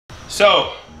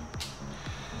So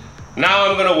now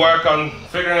I'm gonna work on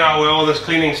figuring out where all this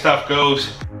cleaning stuff goes.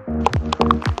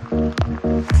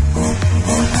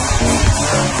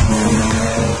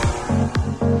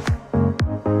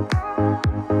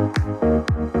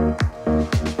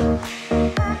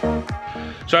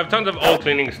 So I have tons of old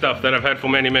cleaning stuff that I've had for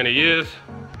many years.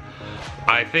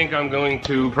 I think I'm going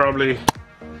to probably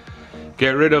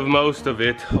get rid of most of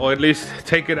it, or at least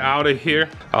take it out of here.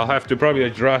 I'll have to probably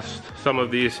adjust some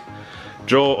of these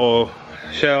drawer or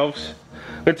shelves.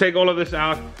 I'm gonna take all of this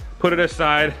out, put it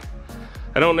aside.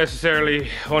 I don't necessarily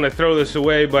want to throw this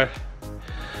away, but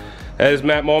as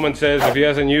Matt Mormon says, if he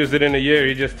hasn't used it in a year,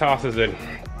 he just tosses it.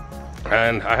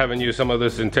 And I haven't used some of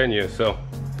this in 10 years, so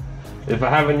if I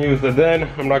haven't used it then,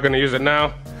 I'm not gonna use it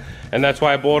now. And that's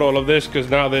why I bought all of this, because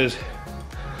now there's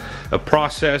a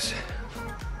process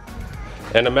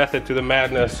and a method to the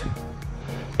madness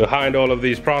behind all of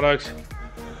these products.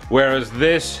 Whereas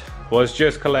this was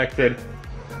just collected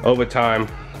over time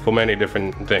for many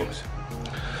different things.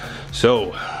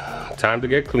 So, time to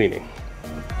get cleaning.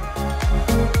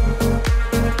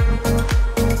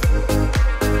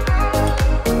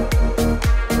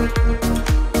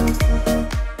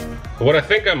 What I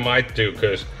think I might do,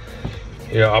 because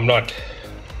you know, I'm not,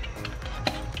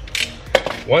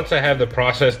 once I have the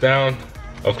process down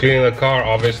of cleaning the car,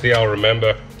 obviously I'll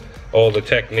remember all the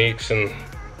techniques and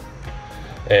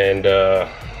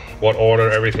what order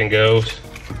everything goes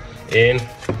in.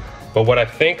 But what I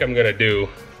think I'm gonna do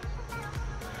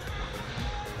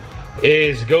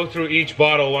is go through each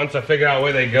bottle once I figure out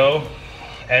where they go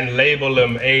and label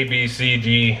them A, B, C,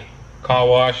 D, car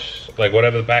wash, like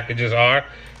whatever the packages are,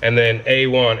 and then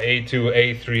A1, A2,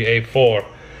 A3, A4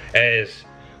 as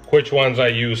which ones I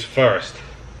use first.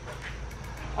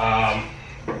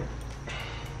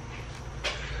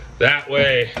 That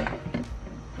way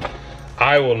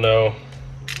I will know,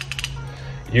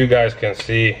 you guys can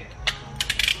see,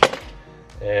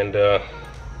 and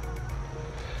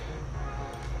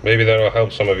maybe that'll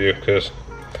help some of you, because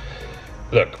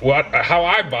look, how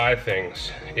I buy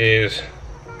things is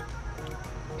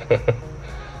I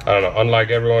don't know,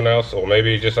 unlike everyone else, or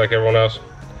maybe just like everyone else,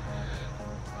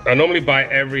 I normally buy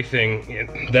everything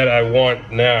that I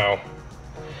want now,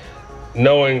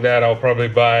 knowing that I'll probably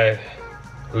buy it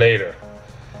later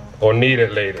or need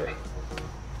it later.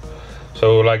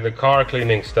 So like the car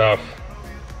cleaning stuff,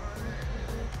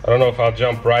 I don't know if I'll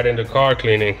jump right into car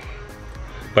cleaning,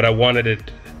 but I wanted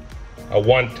it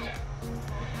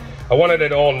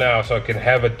all now so I can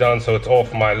have it done, so it's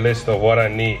off my list of what I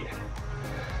need.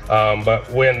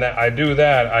 But when I do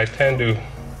that, I tend to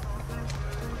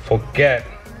forget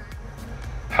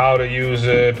how to use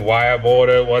it, why I bought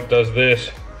it, what does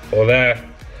this or that.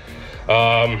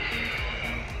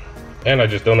 And I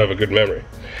just don't have a good memory.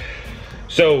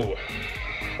 So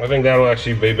I think that'll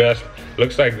actually be best.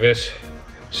 Looks like this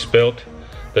spilt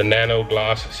the nano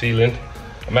glass sealant.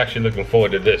 I'm actually looking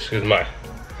forward to this, because my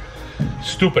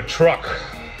stupid truck,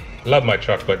 love my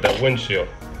truck, but that windshield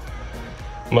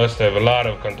must have a lot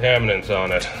of contaminants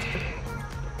on it.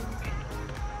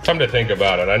 Come to think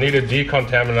about it, I need to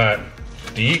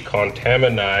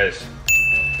decontaminize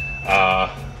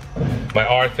my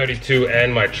R32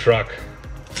 and my truck,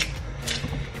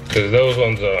 because those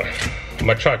ones are,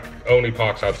 my truck only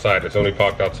parks outside. It's only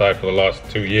parked outside for the last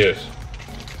 2 years,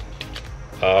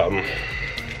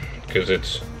 because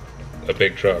it's a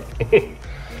big truck.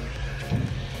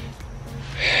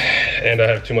 And I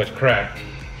have too much crap.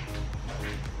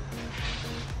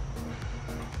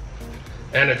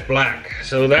 And it's black,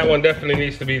 so that one definitely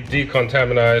needs to be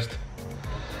decontaminized,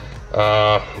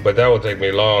 but that will take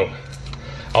me long.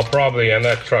 I'll probably, and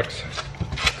that truck's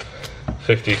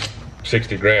 50,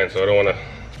 60 grand, so I don't want to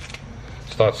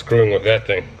start screwing with that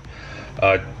thing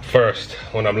first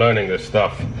when I'm learning this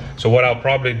stuff. So what I'll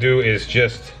probably do is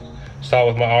just start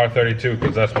with my R32,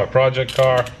 because that's my project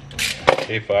car.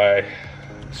 If I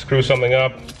screw something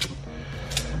up,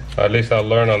 at least I'll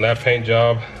learn on that paint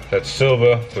job. That's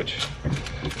silver, which,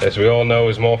 as we all know,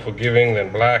 is more forgiving than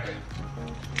black.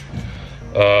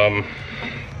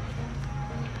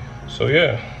 So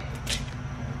yeah,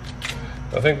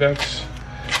 I think that's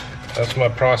my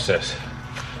process.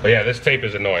 But yeah, this tape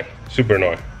is annoying, super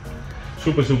annoying,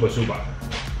 super.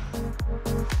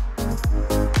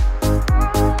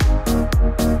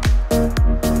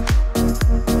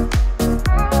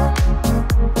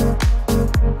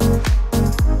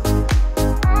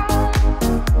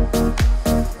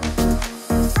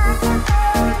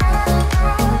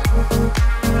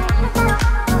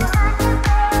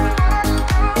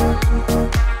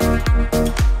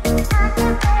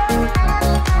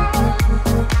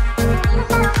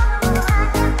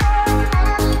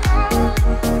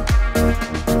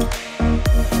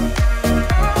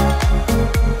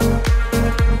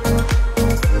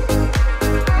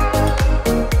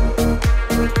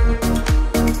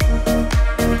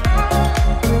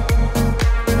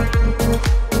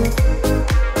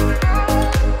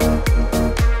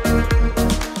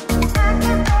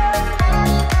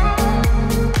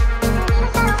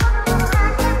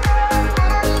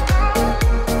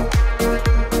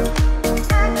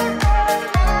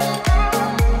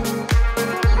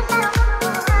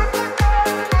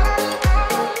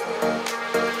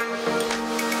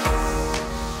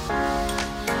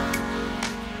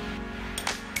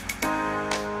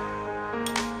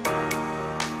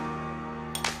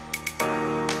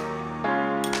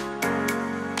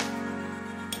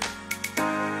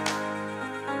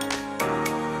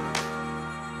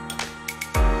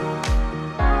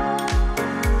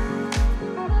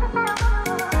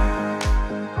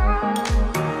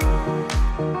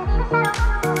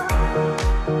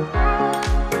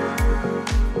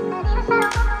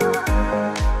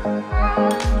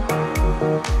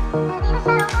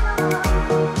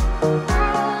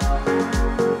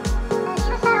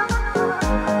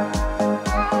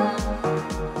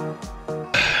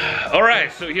 All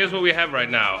right, so here's what we have right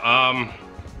now.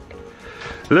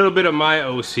 A little bit of my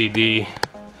OCD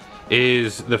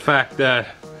is the fact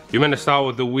that you're meant to start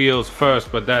with the wheels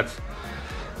first, but that's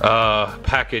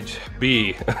package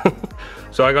B.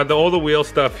 So I got all the wheel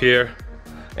stuff here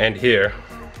and here.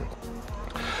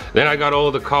 Then I got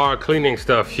all the car cleaning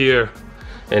stuff here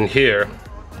and here.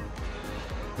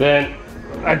 Then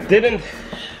I didn't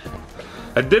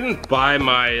buy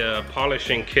my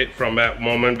polishing kit from that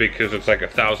moment because it's like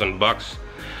 $1,000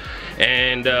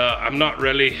 and I'm not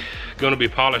really gonna be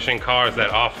polishing cars that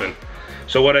often.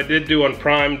 So what I did do on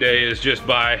Prime Day is just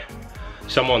buy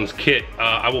someone's kit.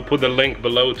 I will put the link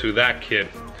below to that kit,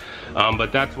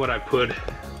 but that's what I put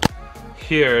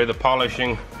here, the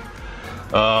polishing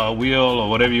wheel or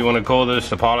whatever you want to call this,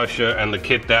 the polisher, and the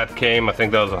kit that came, I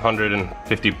think that was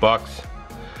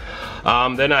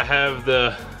 $150. Then I have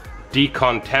the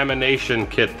Decontamination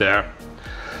Kit there.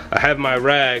 I have my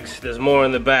rags, there's more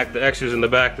in the back, the extras in the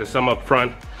back, there's some up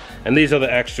front, and these are the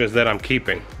extras that I'm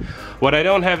keeping. What I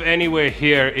don't have anywhere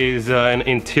here is an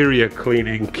interior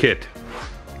cleaning kit.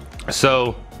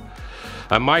 So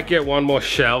I might get one more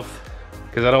shelf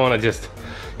because I don't want to just,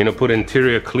 you know, put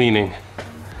interior cleaning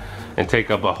and take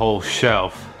up a whole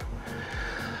shelf.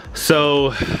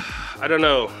 So I don't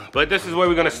know, but this is where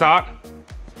we're gonna start.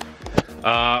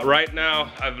 Right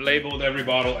now I've labeled every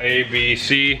bottle A, B,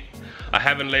 C. I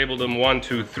haven't labeled them 1,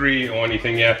 2, 3 or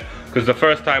anything yet, because the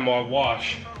first time I'll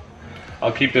wash,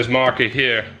 I'll keep this marker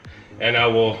here and I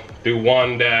will do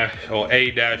 1- or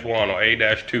A-1 or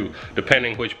A-2,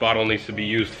 depending which bottle needs to be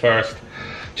used first,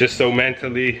 just so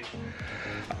mentally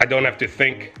I don't have to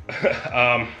think.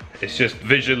 It's just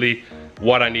visually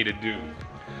what I need to do.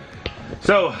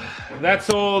 So that's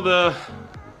all the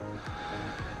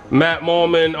Matt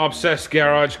Mormon Obsessed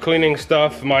Garage cleaning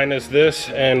stuff, minus this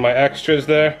and my extras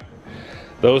there.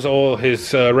 Those are all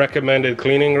his recommended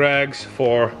cleaning rags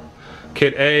for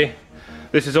kit A.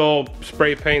 This is all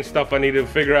spray paint stuff I need to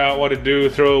figure out what to do,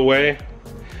 throw away.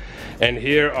 And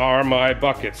here are my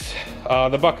buckets.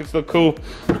 The buckets look cool.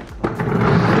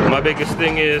 My biggest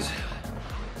thing is,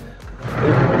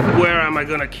 where am I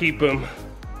gonna keep them?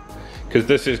 Because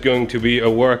this is going to be a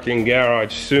working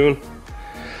garage soon.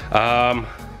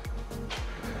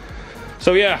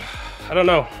 So yeah, I don't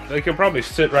know. They can probably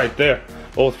sit right there.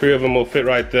 All 3 of them will fit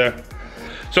right there.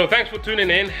 So thanks for tuning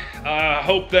in. I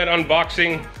hope that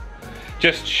unboxing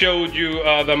just showed you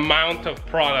the amount of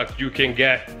product you can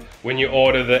get when you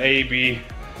order the A, B,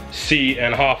 C,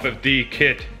 and half of D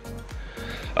kit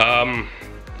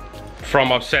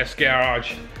from Obsessed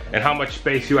Garage, and how much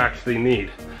space you actually need.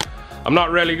 I'm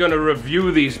not really gonna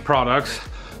review these products,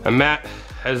 and Matt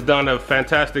has done a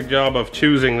fantastic job of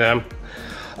choosing them.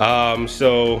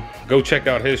 So go check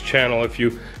out his channel if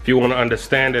you want to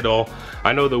understand it all.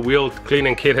 I know the wheel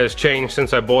cleaning kit has changed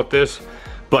since I bought this,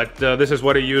 but this is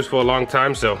what I used for a long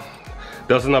time, so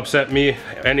doesn't upset me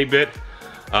any bit.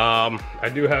 I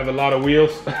do have a lot of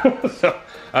wheels, so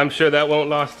I'm sure that won't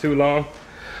last too long.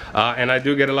 And I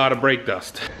do get a lot of brake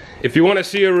dust. If you want to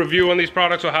see a review on these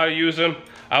products or how to use them,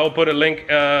 I will put a link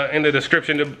in the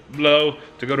description below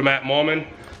to go to Matt Mormon.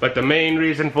 But the main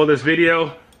reason for this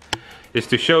video is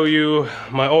to show you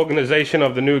my organization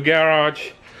of the new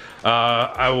garage.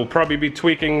 I will probably be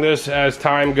tweaking this as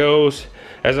time goes.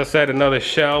 As I said, another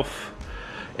shelf,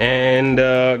 and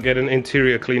get an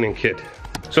interior cleaning kit.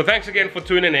 So thanks again for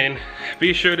tuning in.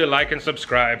 Be sure to like and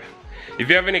subscribe. If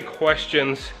you have any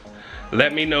questions,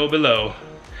 let me know below,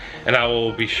 and I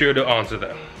will be sure to answer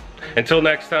them. Until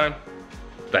next time,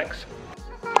 thanks.